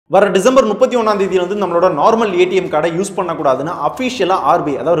வர டிசம்பர் 31ஆம் தேதியில வந்து நம்மளோட நார்மல் ஏடிஎம் கார்டை யூஸ் பண்ணக்கூடாதுன்னு அஃபிஷியலா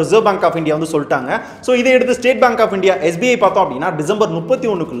ஆர்பிஐ அதாவது ரிசர்வ் பேங்க் ஆஃப் இந்தியா வந்து சொல்லிட்டாங்க. ஸோ இதை எடுத்து state bank of India SBI பார்த்தோம் அப்படின்னா டிசம்பர்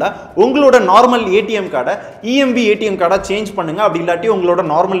 31க்குள்ள உங்களோட நார்மல் ஏடிஎம் கார்டை இஎம்வி ஏடிஎம் கார்டா சேஞ்ச் பண்ணுங்க, அப்படி இல்லாட்டி உங்களோட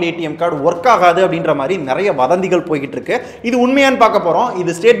நார்மல் ஏடிஎம் கார்டு ஒர்க் ஆகாது அப்படின்ற மாதிரி நிறைய வதந்திகள் போய்கிட்டு இருக்கு. இது உண்மையான்னு பார்க்க போறோம்.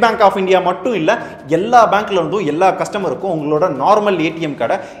 இது ஸ்டேட் பேங்க் ஆஃப் இந்தியா மட்டும் இல்ல, எல்லா பேங்க்ல இருந்தும் எல்லா கஸ்டமருக்கும் உங்களோட நார்மல் ஏடிஎம்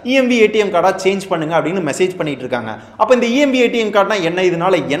கார்டை இஎம்வி ஏடிஎம் கார்டா சேஞ்ச் பண்ணுங்க அப்படின்னு மெசேஜ் பண்ணிட்டு இருக்காங்க. அப்ப இந்த இஎம்வி ஏடிஎம் கார்டுனா என்ன,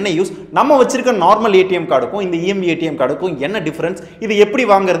 இதனால என்ன யூஸ், நம்ம வச்சிருக்க நார்மல் ஏடிஎம் கார்டுக்கும் இந்த EMV ஏடிஎம் கார்டுக்கும் என்ன டிஃபரன்ஸ், இது எப்படி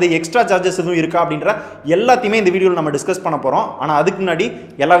வாங்குறது, எக்ஸ்ட்ரா சார்ஜஸ் எதுவும் இருக்கா அப்படின்ற எல்லாத்தையுமே இந்த வீடியோவில் நம்ம டிஸ்கஸ் பண்ண போறோம். ஆனா அதுக்கு முன்னாடி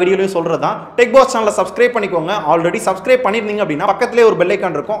எல்லா வீடியோலையும் சொல்றதுதான், டெக் பாஸ் சேனலை சப்ஸ்கிரைப் பண்ணிக்கோங்க. ஆல்ரெடி சப்ஸ்கிரைப் பண்ணிருந்தீங்க அப்படின்னா பக்கத்திலே ஒரு பெல்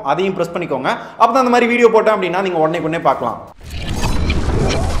ஐகான் இருக்கும், அதையும் பிரஸ் பண்ணிக்கோங்க. அப்பதான் அந்த மாதிரி வீடியோ போட்டேன் அப்படின்னா நீங்க உடனே பார்க்கலாம்.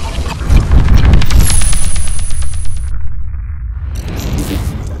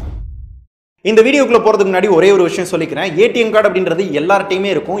 இந்த வீடியோக்குள்ள போறதுக்கு முன்னாடி ஒரே ஒரு விஷயம் சொல்லிக்கிறேன். ஏடிஎம் கார்டு அப்படின்றது எல்லார்ட்டையுமே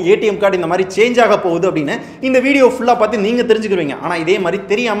இருக்கும். ஏடிஎம் கார்டு இந்த மாதிரி சேஞ்ச் ஆக போகுது அப்படின்னு இந்த வீடியோ ஃபுல்லா பார்த்து நீங்க தெரிஞ்சுக்குவீங்க. ஆனா இதே மாதிரி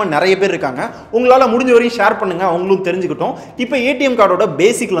தெரியாம நிறைய பேர் இருக்காங்க. உங்களால முடிஞ்ச வரையும் ஷேர் பண்ணுங்க, அவங்களும் தெரிஞ்சுக்கிட்டோம். இப்போ ஏடிஎம் கார்டோட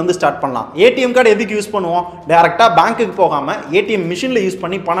பேசிக்ல இருந்து ஸ்டார்ட் பண்ணலாம். ஏடிஎம் கார்டு எதுக்கு யூஸ் பண்ணுவோம்? டைரக்டா பேங்க்குக்கு போகாம ஏடிஎம் மிஷின்ல யூஸ்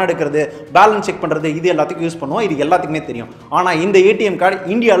பண்ணி பணம் எடுக்கிறது, பேலன்ஸ் செக் பண்றது, இது எல்லாத்துக்கும் யூஸ் பண்ணுவோம். இது எல்லாத்துக்குமே தெரியும். ஆனா இந்த ஏடிஎம் கார்டு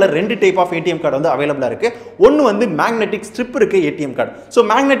இந்தியாவில் 2 டைப் ஆஃப் ஏடிஎம் கார்டு வந்து அவைலபிளா இருக்கு. ஒன்னு வந்து மேக்னெட்டிக் ஸ்ட்ரிப் இருக்கு ATM card. So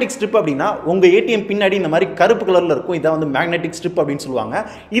magnetic strip அப்படின்னா உங்க ஏடிஎம் பின்னாடி இந்த மாதிரி கருப்பு கலர்ல இருக்கும், இதை வந்து மேக்னெட்டிக் ஸ்ட்ரிப் அப்படின்னு சொல்லுவாங்க.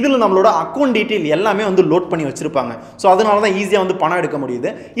 இதுல நம்மளோட அக்கௌண்ட் டீடைல் எல்லாமே வந்து லோட் பண்ணி வச்சிருப்பாங்க. ஸோ அதனால தான் ஈஸியா வந்து பணம் எடுக்க முடியுது.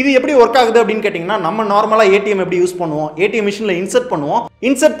 இது எப்படி ஒர்க் ஆகுது அப்படின்னு கேட்டீங்கன்னா, நம்ம நார்மலா ஏடிஎம் எப்படி யூஸ் பண்ணுவோம், ஏடிஎம் மிஷின்ல இன்சர்ட் பண்ணுவோம்.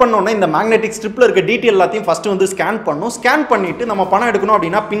 இன்சர்ட் பண்ணோன்னா இந்த மேக்னெட்டிக் ஸ்ட்ரிப்ல இருக்க டீடைல் எல்லாத்தையும் ஃபர்ஸ்ட் வந்து ஸ்கேன் பண்ணும். ஸ்கேன் பண்ணிட்டு நம்ம பணம் எடுக்கணும்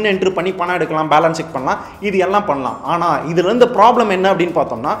அப்படின்னா பின் என்ட்ரு பண்ணி பணம் எடுக்கலாம், பேலன்ஸ் செக் பண்ணலாம், இது எல்லாம் பண்ணலாம். ஆனா இதுல இருந்து ப்ராப்ளம் என்ன அப்படின்னு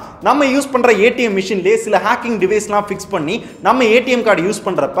பார்த்தோம்னா, நம்ம யூஸ் பண்ற ஏடிஎம் மிஷின்லேயே சில ஹேக்கிங் டிவைஸ்லாம் ஃபிக்ஸ் பண்ணி நம்ம ஏடிஎம் கார்டு யூஸ்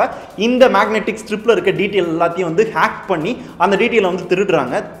பண்றப்ப இந்த மேக்னெட்டிக் ஸ்ட்ரிப்ல இருக்க டீடைல் எல்லாத்தையும் வந்து ஹேக் பண்ணி அந்த டீடைலை வந்து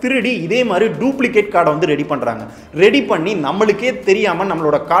திருடுறாங்க. திருடி இதே மாதிரி டூப்ளிகேட் கார்டை வந்து ரெடி பண்றாங்க. ரெடி பண்ணி நம்மளுக்கே தெரியாம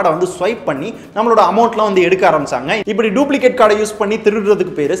நம்மளோட கார்டை வந்து ஸ்வைப் பண்ணி நம்மளோட அமௌண்ட்லாம் வந்து எடுக்க ஆரம்பிச்சாங்க. இப்படி டூப்ளிகேட் கார்டை யூஸ் பண்ணி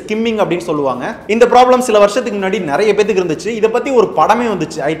திருடுறதுக்கு பேரு ஸ்கிம்மிங் அப்படின்னு சொல்லுவாங்க. இந்த ப்ராப்ளம் சில வருஷத்துக்கு முன்னாடி நிறைய பேருக்கு இருந்துச்சு. இதை பத்தி ஒரு படமே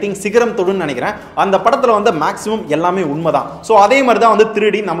வந்துச்சு, ஐ திங்க் சிகரம் தொடுன்னு நினைக்கிறேன். அந்த படத்துல வந்து மேக்ஸிமம் எல்லாமே உண்மைதான். ஸோ அதே மாதிரி தான் வந்து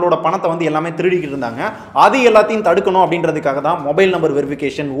திருடி நம்மளோட பணத்தை வந்து எல்லாமே திருடிக்கிட்டு இருந்தாங்க. அது எல்லாத்தையும் தடுக்கணும் அப்படின்றதுக்காக தான் மொபைல் நம்பர்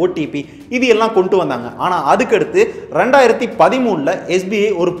வெரிஃபிகேஷன், ஓடிபி இது எல்லாம் கொண்டு வந்தாங்க. ஆனா அதுக்கு அடுத்து 2013ல எஸ்பிஐ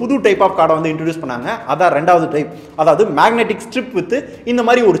ஒரு புது டைப் ஆஃப் கார்டை வந்து இன்ட்ரோடியூஸ் பண்ணாங்க. அதான் ரெண்டாவது டைப், அதாவது மேக்னெட்டிக் ஸ்ட்ரிப் வித் இந்த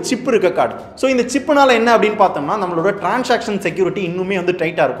மாதிரி ஒரு சிப் இருக்க கார்டு. ஸோ இந்த சிப்னால என்ன அப்படின்னு பார்த்தோம்னா, நம்மளோட டிரான்சாக்ஷன் செக்யூரிட்டி இன்னுமே வந்து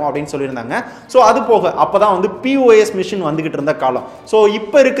டைட்டா இருக்கும் அப்படின்னு சொல்லியிருந்தாங்க. ஸோ அது போக அப்பதான் வந்து பிஓஎஸ் மிஷின் வந்துகிட்டு இருந்த காலம். ஸோ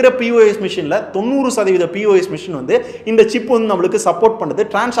இப்போ இருக்கிற பிஓஎஸ் மிஷின்ல 90% பிஓஎஸ் மிஷின் வந்து இந்த சிப் வந்து நம்மளுக்கு சப்போர்ட் பண்ணுது.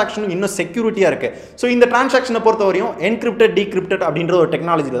 டிரான்சாக்ஷன் இன்னும் செக்யூரிட்டியா இருக்கு. ஸோ இந்த டிரான்சாக்ஷனை பொறுத்தவரையும் என்கிரிப்டட் டீகிரிப்டட் அப்படின்ற ஒரு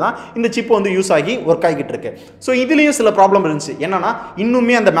டெக்னாலஜில தான் இந்த சிப் வந்து யூஸ் ஆகி ஒர்க் ஆகிட்டு இருக்கு. ஸோ இதுலயும் சில ப்ராப்ளம் இருந்துச்சு. என்னன்னா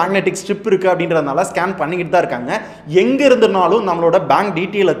இன்னுமே அந்த மேக்னெட்டிக் ஸ்ட்ரிப் இருக்கு அப்படின்றதுனால ஸ்கேன் பண்ணிக்கிட்டு தான் இருக்காங்க. எங்க இருந்தாலும் நம்மளோட பேங்க்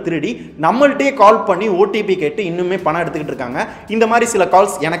டீட்டெயிலை திருடி நம்மள்ட்டே கால் பண்ணி ஓடிபி கேட்டு இன்னுமே பணம் எடுத்துக்கிட்டு இருக்காங்க. இந்த மாதிரி சில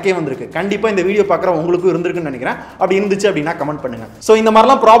கால்ஸ் எனக்கே வந்திருக்கு. கண்டிப்பா இந்த வீடியோ பார்க்குற உங்களுக்கும் இருந்திருக்குன்னு நினைக்கிறேன். அப்படி இருந்துச்சு அப்படின்னா கமெண்ட் பண்ணுங்க. ஸோ இந்த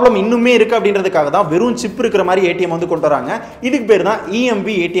மாதிரிலாம் ப்ராப்ளம் இன்னுமே இருக்கு அப்படின்றதுக்காக தான் வெறும் சிப் இருக்கிற மாதிரி ஏடிஎம் வந்து கொண்டு வராங்க. இதுக்கு பேர் தான் EMV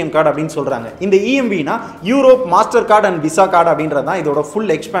ஏடிஎம் கார்டு அப்படின்னு சொல்றாங்க. இந்த EMVனா Europe master card and visa card அப்படின்றது தான் இதோட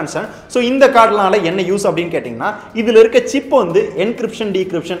ஃபுல் எக்ஸ்பான்ஷன். ஸோ இந்த கார்டுனால என்ன யூஸ் அப்படின்னு கேட்டீங்கன்னா, இதுல இருக்க சிப் வந்து என்கிரிப்ஷன்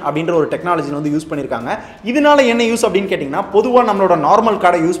டீகிரிப்ஷன் அப்படின்ற ஒரு டெக்னாலஜி வந்து யூஸ் பண்ணிருக்காங்க. இதனால என்ன யூஸ் அப்படின்னு கேட்டீங்கன்னா, பொதுவா நம்மளோட நார்மல்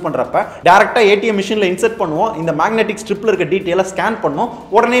கார்டை யூஸ் பண்றப்ப டைரக்டா ஏடிஎம் மிஷின்ல இன்சர்ட் பண்ணுவோம். இந்த மேக்னெட்டிக் ஸ்ட்ரிப்ல இருக்க டீடைலை ஸ்கேன் பண்ணும்,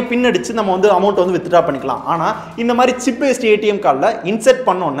 உடனே பின் அடிச்சு நம்ம வந்து அமௌண்ட் வந்து வித்ட்ரா பண்ணிக்கலாம். ஆனா இந்த மாதிரி சிப் பேஸ்ட் ஏடிஎம் கார்டுல இன்சர்ட்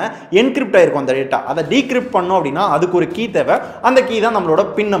பண்ணோம்னா என்கிரிப்ட் ஆயிருக்கும் அந்த டேட்டா. அதை டீகிரிப்ட் பண்ணோம் அப்படின்னா அதுக்கு ஒரு கீ தேவை. அந்த கீ தான் நம்மளோட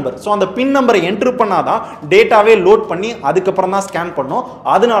பின் நம்பர். ஸோ அந்த பின் நம்பரை என்ட்ரு பண்ணாதான் டேட்டாவே லோட் பண்ணி அதுக்கப்புறம் தான் ஸ்கேன் பண்ணும்.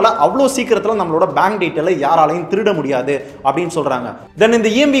 அதனால அவ்வளோ சீக்கிரத்தில் நம்மளோட பேங்க் டீடைலை யாராலையும் திருட முடியாது அப்படின்னு சொல்றாங்க. தென் இந்த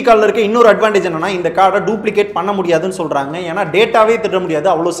EMV கார்டுல இருக்க இன்னொரு அட்வான்டேஜ் என்னன்னா, இந்த கார்டை டூப்ளிகேட் பண்ண முடியாதுன்னு சொல்றாங்க. ஏன்னா டேட்டாவே திருட முடியாது,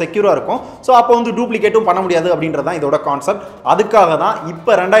 அவ்வளோ செக்யூரா இருக்கும். ஸோ அப்போ வந்து டூப்ளிகேட்டும் பண்ண முடியாது அப்படின்றதான் இதோட கான்செப்ட். அதுக்காக தான்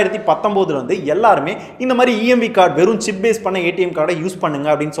இப்போ 2019 வந்து எல்லாருமே இந்த மாதிரி EMV கார்டு வெறும் சிப் பேஸ் பண்ண ஏடிஎம் கார்டை யூஸ் பண்ணுங்க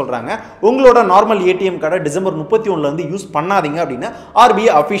அப்படின்னு சொல்றாங்க. உங்களோட நார்மல் ஏடிஎம் கார்டை டிசம்பர் 31ல இருந்து யூஸ் பண்ணாதீங்க அப்படின்னு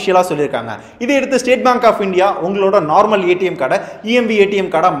ஆர்பிஐ அஃபிஷியலா சொல்லியிருக்காங்க. இதை எடுத்து ஸ்டேட் பேங்க் ஆஃப் இந்தியா உங்களோட நார்மல் ஏடிஎம் கார்டை EMV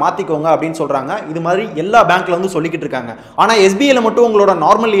ஏடிஎம் கார்டை மாத்திக்கோங்க அப்படின்னு சொல்றாங்க. இது மாதிரி எல்லா பேங்க்ல வந்து சொல்லிக்கிட்டு இருக்காங்க. ஆனா எஸ்பிஐல மட்டும் உங்களோட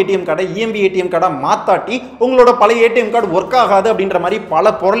நார்மல் ஏடிஎம் கார்டை EMV ஏடிஎம் கார்டை மாத்தாட்டி உங்களோட பழைய ஏடிஎம் கார்டு ஒர்க் ஆகாது அப்படின்ற மாதிரி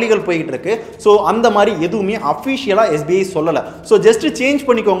பல பொருளிகள் போயிட்டு இருக்கு. ஸோ அந்த மாதிரி எதுவுமே அஃபிஷியலா எஸ்பிஐ சொல்லல. ஸோ ஜஸ்ட் சேஞ்ச்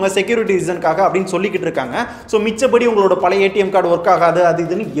பண்ணிக்கோங்க செக்யூரிட்டி ரீசனுக்காக அப்படின்னு சொல்லிக்கிட்டு இருக்காங்க. ஸோ மிச்சப்படி உங்களோட பழைய ஏடிஎம் கார்டு ஒர்க் ஆகாது அது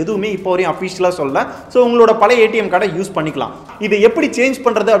இதுன்னு எதுவுமே இப்போ வரையும் அஃபிஷியலா சொல்லல. ஸோ உங்களோட பழைய ஏடிஎம் கார்டை யூஸ் பண்ணிக்கலாம். இதை எப்படி சேஞ்ச்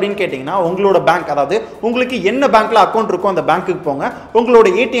பண்றது அப்படின்னு கேட்டீங்கன்னா, உங்களோட பேங்க், அதாவது உங்களுக்கு என்ன பேங்க்ல அக்கௌண்ட் இருக்கோ அந்த பேங்க்குக்கு போங்க. உங்களோட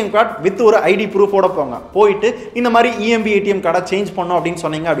ஏடிஎம் கார்டு கார்டு வித் ஒரு ஐடி ப்ரூஃபோட போங்க. போயிட்டு இந்த மாதிரி EMV ATM கார்டை சேஞ்ச் பண்ணணும் அப்படின்னு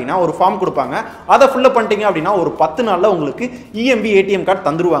சொன்னீங்க அப்படின்னா ஒரு ஃபார்ம் கொடுப்பாங்க. அதை ஃபில் பண்ணிட்டீங்க அப்படின்னா ஒரு 10 நாள்ல உங்களுக்கு EMV ATM கார்டு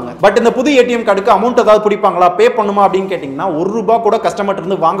தந்துருவாங்க. பட் இந்த புது ATM கார்டுக்கு அமௌண்ட் ஏதாவது பிடிப்பாங்களா, பே பண்ணுமா அப்படின்னு கேட்டீங்கன்னா ₹1 கூட கஸ்டமர்ட்ட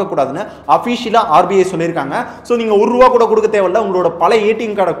இருந்து வாங்கக்கூடாதுன்னு அஃபிஷியலா RBI சொல்லியிருக்காங்க. ஸோ நீங்க ₹1 கூட கொடுக்க தேவையில்ல. உங்களோட பழைய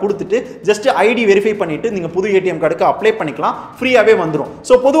ATM கார்டை கொடுத்துட்டு ஜஸ்ட் ஐடி வெரிஃபை பண்ணிட்டு நீங்க புது ATM கார்டுக்கு அப்ளை பண்ணிக்கலாம். ஃப்ரீயாவே வந்துடும்.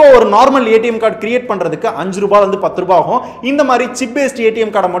 ஸோ பொதுவாக ஒரு நார்மல் ATM கார்டு கிரியேட் பண்றதுக்கு ₹5 இருந்து ₹10 ஆகும். இந்த மாதிரி சிப் பேஸ்ட் ATM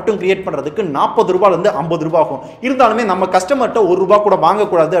கார்டை மட்டும் கிரியேட் பண்றதுக்கு ₹40 இருந்து ₹50 ஆகும். இருந்தாலுமே நம்ம கஸ்டமர்ட்ட ₹1 கூட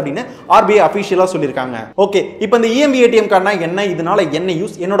வாங்கக்கூடாது அப்படின்னு RBI அஃபிஷியலா சொல்லியிருக்காங்க. ஓகே, இப்போ இந்த EMV ATM கார்டுனா என்ன, இதனால என்ன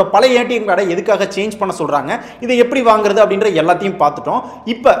யூஸ், என்னோட பழைய ATM கார்டை எதுக்காக சேஞ்ச் பண்ண சொல்றாங்க, இதை எப்படி வாங்குறது அப்படின்ற எல்லாத்தையும் பார்த்துட்டோம்.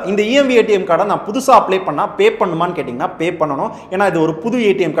 இப்போ இந்த EMV ATM கார்டை நான் புதுசா அப்ளை பண்ணா பே பண்ணுமான்னு கேட்டீங்கன்னா பே பண்ணணும். ஏன்னா இது ஒரு புது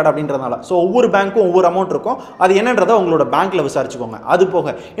ATM கார்டு அப்படின்றதுனால. ஸோ ஒவ்வொரு பேங்க்கும் ஒவ்வொரு அமௌண்ட் இருக்கும். அது என்னன்றதை உங்களோட பேங்க்ல விசாரிச்சுக்கோங்க. அது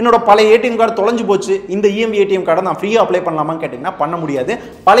போக என்னோட பழைய ATM கார்டு தொலைஞ்சு போச்சு, இந்த EMV ATM கார்டை நான் ஃப்ரீயா அப்ளை பண்ணலாமான்னு கேட்டீங்கன்னா பண்ண முடியாது.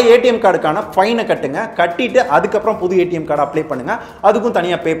 பழைய ATM கார்டுக்கான ஃபைனை கட்டுங்க. கட்டிட்டு அதுக்கப்புறம் புது ATM கார்டு அப்ளை பண்ணுங்க. அதுக்கும்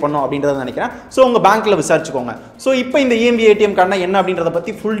தனியா பே பண்ணணும் அப்படின்றத நினைக்கிறேன். ஸோ உங்க பேங்க்ல விசாரிச்சுக்கோங்க. ஸோ இப்போ இந்த EMV ATM கார்டுனா என்ன அப்படின்றத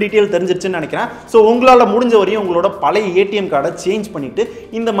பத்தி ஃபுல் டீடைல் தெரிஞ்சிருச்சுன்னு நினைக்கிறேன். ஸோ உங்களால முடிஞ்ச வரையும் உங்களோட பழைய ATM கார்டை சேஞ்ச் பண்ணிட்டு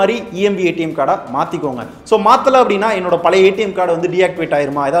இந்த மாதிரி EMV ATM கார்டை மாத்திக்கோங்க. ஸோ மாத்தல அப்படின்னா என்னோட பழைய ATM கார்டு வந்து டீஆக்டிவேட்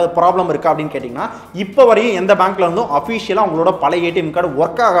ஆயிருமா, ஏதாவது ப்ராப்ளம் இருக்கா அப்படின்னு கேட்டீங்கன்னா இப்போ வரையும் எந்த பேங்க்ல இருந்தும் அஃபிஷியலா உங்களோட பழைய ATM கார்டு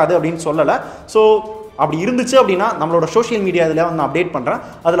ஒர்க் ஆகாது அப்படின்னு சொல்லல. ஸோ அப்படி இருந்துச்சு அப்படின்னா நம்மளோட சோஷியல் மீடியா இதில் வந்து அப்டேட் பண்ணுறேன்,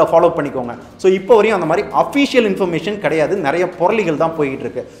 அதில் ஃபாலோ பண்ணிக்கோங்க. ஸோ இப்போ வரையும் அந்த மாதிரி அஃபிஷியல் இன்ஃபர்மேஷன் கிடையாது, நிறைய பொருளிகள் தான் போயிட்டு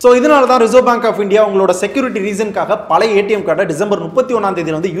இருக்கு. ஸோ இதனால தான் ரிசர்வ் பேங்க் ஆஃப் இந்தியா உங்களோட செக்யூரிட்டி ரீசனுக்காக பழைய ATM கார்டை டிசம்பர்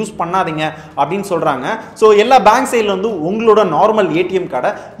 31 வந்து யூஸ் பண்ணாதீங்க அப்படின்னு சொல்றாங்க. ஸோ எல்லா பேங்க் சைட்ல வந்து உங்களோட நார்மல் ATM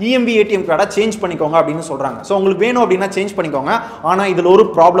கார்டை EMV ATM கார்டை சேஞ்ச் பண்ணிக்கோங்க அப்படின்னு சொல்றாங்க. ஸோ உங்களுக்கு வேணும் அப்படின்னா சேஞ்ச் பண்ணிக்கோங்க. ஆனால் இதில் ஒரு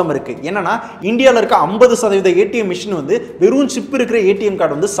ப்ராப்ளம் இருக்கு. என்னன்னா இந்தியாவில் இருக்க 50% ATM மிஷின் வந்து வெறும் சிப் இருக்கிற ATM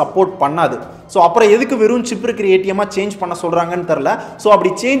கார்டு வந்து சப்போர்ட் பண்ணாது. ஸோ அப்புறம் எதுக்கு வெறும் சிப் இருக்கிற ATM சேஞ்ச் பண்ண சொல்றாங்கன்னு தெரியல. ஸோ அப்படி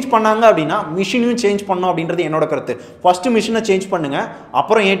சேஞ்ச் பண்ணாங்க அப்படின்னா மிஷினையும் சேஞ்ச் பண்ணணும் அப்படின்றது என்னோட கருத்து. ஃபர்ஸ்ட் மிஷினை சேஞ்ச் பண்ணுங்க,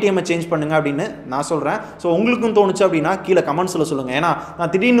 அப்புறம் ATM சேஞ்ச் பண்ணுங்க அப்படின்னு நான் சொல்றேன். ஸோ உங்களுக்கும் தோணுச்சு அப்படின்னா கீழே கமெண்ட்ஸ்ல சொல்லுங்க. ஏன்னா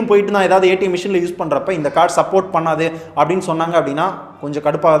நான் திடீர்னு போயிட்டு நான் ஏதாவது ATM மிஷினில் யூஸ் பண்றப்ப இந்த கார்டு சப்போர்ட் பண்ணாது அப்படின்னு சொன்னாங்க அப்படின்னா கொஞ்சம்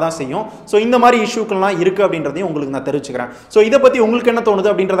கடுப்பாக தான் செய்யும். ஸோ இந்த மாதிரி இஷ்யூக்கள்லாம் இருக்கு அப்படின்றதையும் உங்களுக்கு நான் தெரிவிச்சுக்கிறேன். ஸோ இதை பத்தி உங்களுக்கு என்ன தோணுது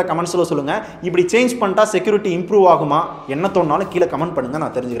அப்படின்றத கமெண்ட்ஸ்ல சொல்லுங்க. இப்படி சேஞ்ச் பண்ணிட்டா செக்யூரிட்டி இம்ப்ரூவ் ஆகுமா, என்ன தோணுனாலும் கீழே கமெண்ட் பண்ணுங்க,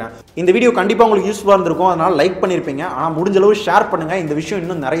 நான் தெரிஞ்சுக்கிறேன். இந்த வீடியோ கண்டிப்பாக உங்களுக்கு யூஸ்ஃபுல்லாக இருந்திருக்கும், அதனால லைக் பண்ணியிருப்பீங்க. ஆனால் முடிஞ்ச அளவு ஷேர் பண்ணுங்க. இந்த விஷயம்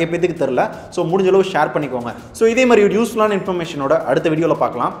இன்னும் நிறைய பேருக்கு தெரியல. ஸோ முடிஞ்ச அளவு ஷேர் பண்ணிக்கோங்க. ஸோ இதே மாதிரி ஒரு யூஸ்ஃபுல்லான இன்ஃபர்மேஷனோட அடுத்த வீடியோவில்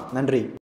பார்க்கலாம். நன்றி.